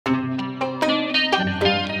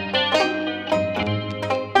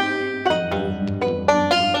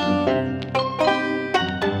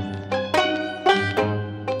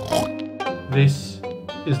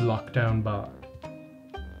Lockdown Bard.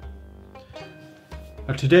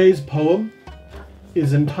 Today's poem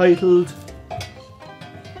is entitled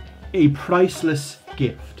A Priceless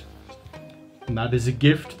Gift, and that is a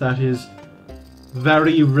gift that is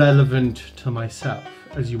very relevant to myself,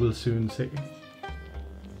 as you will soon see.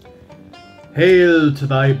 Hail to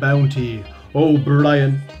thy bounty, O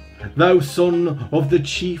Brian, thou son of the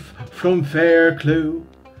chief from fair Clew,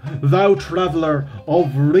 thou traveller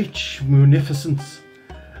of rich munificence,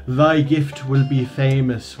 thy gift will be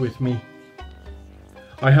famous with me.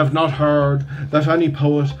 I have not heard that any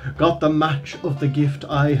poet got the match of the gift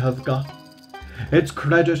I have got. Its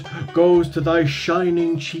credit goes to thy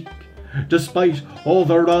shining cheek, despite all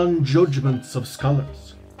the wrong judgments of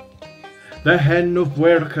scholars. The hen of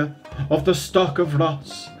Werka, of the stock of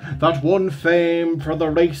Ross, that won fame for the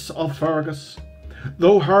race of Fergus,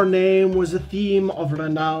 though her name was a theme of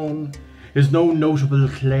renown, is no notable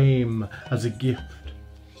claim as a gift.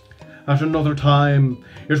 At another time,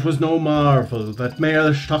 it was no marvel that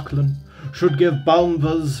Mael Stockland should give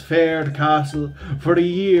Bounville's fair castle for a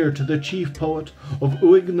year to the chief poet of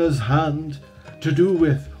Uigna's hand, to do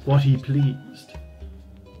with what he pleased.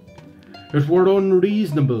 It were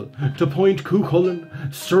unreasonable to point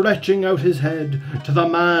Cuchulainn stretching out his head to the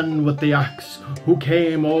man with the axe who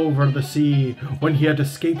came over the sea when he had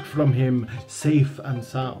escaped from him safe and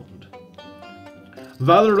sound.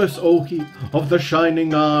 Valorous Oki of the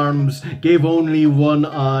shining arms gave only one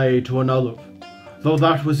eye to an olive, though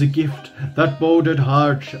that was a gift that boded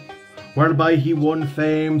hardship, whereby he won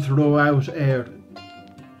fame throughout Erin.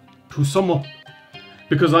 To sum up,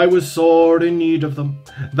 because I was sore in need of them,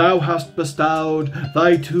 thou hast bestowed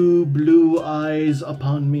thy two blue eyes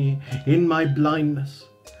upon me in my blindness,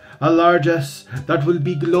 a largesse that will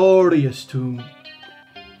be glorious to me.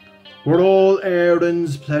 Were all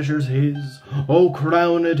Erin's pleasures his, O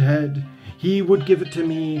crowned head, he would give it to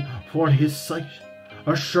me for his sight,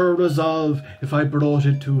 a sure resolve if I brought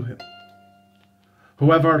it to him.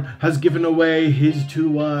 Whoever has given away his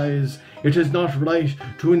two eyes, it is not right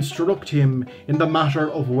to instruct him in the matter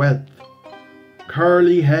of wealth.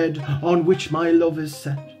 Curly head on which my love is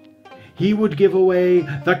set, he would give away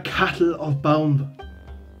the cattle of Bounville.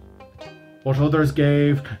 What others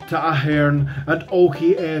gave to Ahern and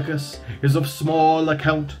Oki Aegis is of small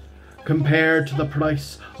account, compared to the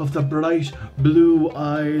price of the bright blue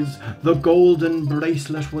eyes. The golden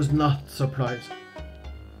bracelet was not surprising.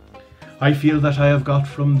 I feel that I have got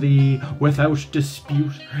from thee, without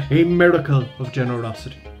dispute, a miracle of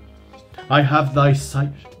generosity. I have thy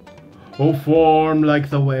sight, O form like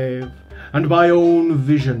the wave, and my own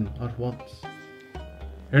vision at once.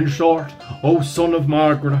 In short, O son of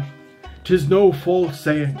Margaret, 'tis no false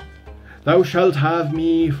saying, thou shalt have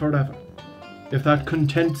me forever, if that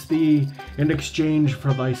contents thee in exchange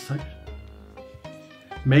for thy sight.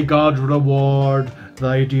 May God reward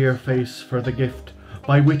thy dear face for the gift,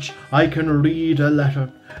 by which I can read a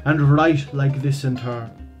letter and write like this in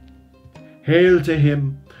turn. Hail to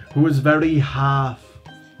him who is very half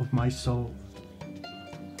of my soul.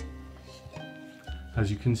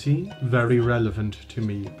 As you can see, very relevant to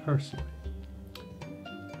me personally.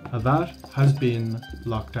 That has been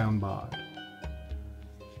Lockdown Bard.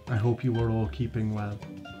 I hope you are all keeping well.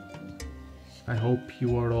 I hope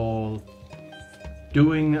you are all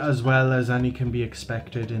doing as well as any can be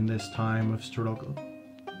expected in this time of struggle.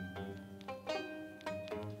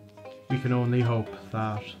 We can only hope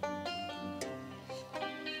that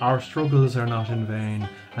our struggles are not in vain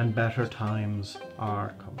and better times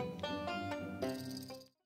are coming.